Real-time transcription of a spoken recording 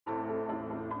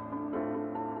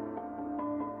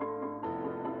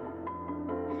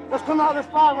Let's come out, let's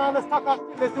fly around, let's talk our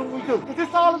shit, let's do what we do. Because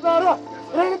it's all about us.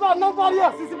 It ain't about nobody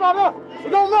else, it's about us. It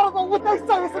don't matter about what they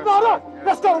say, it's about us.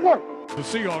 Let's go to work. The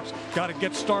Seahawks got to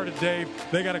get started, Dave.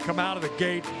 They got to come out of the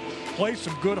gate, play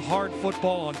some good, hard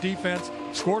football on defense,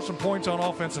 score some points on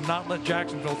offense, and not let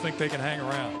Jacksonville think they can hang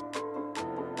around.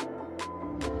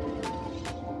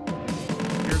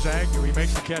 Here's Agnew. He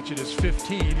makes the catch at his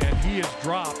 15, and he is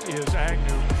dropped, is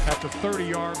Agnew, at the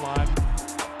 30-yard line.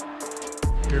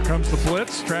 Here comes the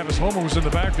blitz. Travis Homer was in the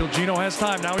backfield. Geno has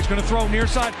time. Now he's going to throw near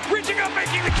side. Reaching up,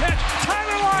 making the catch.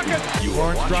 Tyler Lockett.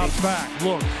 Lawrence drops back.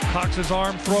 Look, cocks his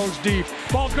arm, throws deep.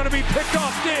 Ball's going to be picked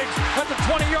off Diggs at the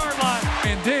 20-yard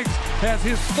line. And Diggs has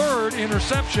his third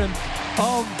interception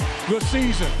of the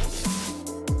season.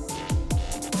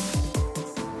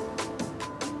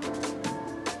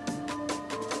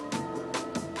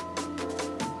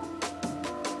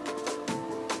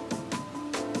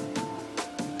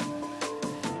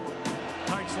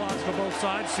 Tight slots to both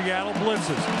sides. Seattle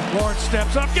blitzes. Lawrence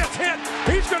steps up, gets hit.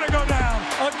 He's going to go down.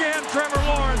 Again, Trevor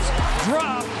Lawrence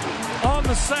dropped on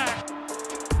the sack.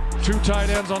 Two tight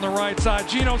ends on the right side.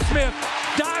 Geno Smith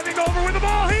diving over with the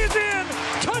ball. He's in.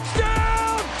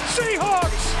 Touchdown,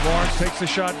 Seahawks. Lawrence takes the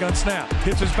shotgun snap.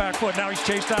 Hits his back foot. Now he's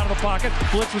chased out of the pocket.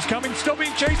 Blitz was coming. Still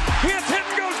being chased. He gets hit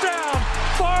and goes down.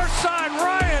 Far side,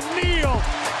 Ryan Neal.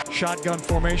 Shotgun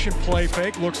formation, play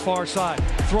fake, looks far side.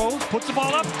 Throws, puts the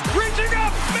ball up, reaching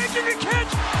up, making a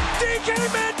catch. DK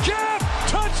Metcalf,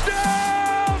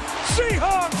 touchdown,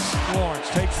 Seahawks. Lawrence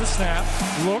takes the snap,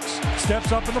 looks,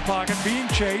 steps up in the pocket, being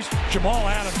chased. Jamal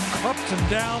Adams cups him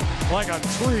down like a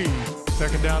tree.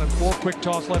 Second down and 4, quick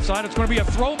toss left side. It's going to be a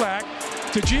throwback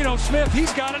to Geno Smith.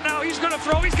 He's got it now. He's going to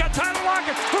throw. He's got Tyler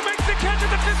Lockett, who makes the catch at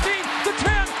the 15, the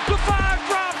 10, the 5,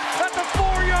 drop at the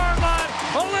 4-yard line.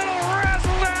 A little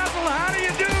razzle-dazzle. How do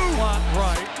you do?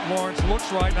 Right. Lawrence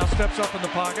looks right. Now steps up in the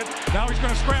pocket. Now he's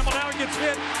going to scramble. Now he gets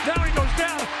hit. Now he goes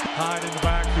down. Hyde in the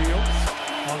backfield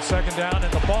on second down,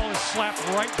 and the ball is slapped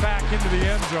right back into the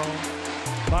end zone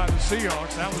by the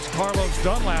Seahawks. That was Carlos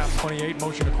Dunlap. 28,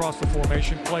 motion across the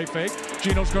formation, play fake.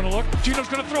 Geno's going to look. Geno's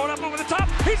going to throw it up over the top.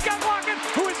 He's got Lockett,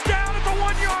 who is down at the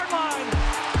 1-yard line.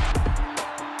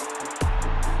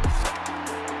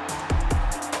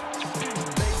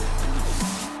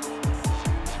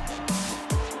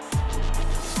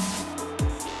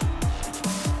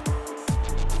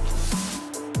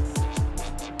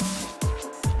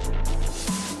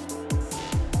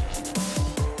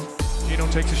 Geno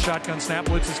takes a shotgun snap.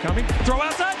 Blitz is coming. Throw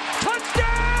outside.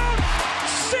 Touchdown!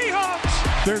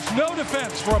 Seahawks! There's no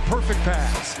defense for a perfect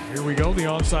pass. Here we go. The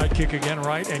onside kick again,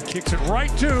 right, and kicks it right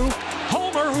to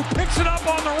Homer, who picks it up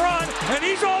on the run, and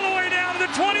he's all the way down to the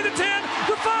 20, the 10,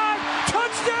 the 5.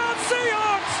 Touchdown,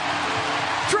 Seahawks!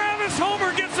 Travis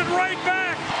Homer gets it right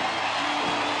back.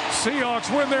 Seahawks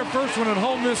win their first one at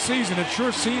home this season. It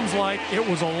sure seems like it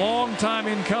was a long time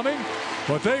in coming,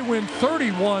 but they win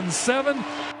 31-7.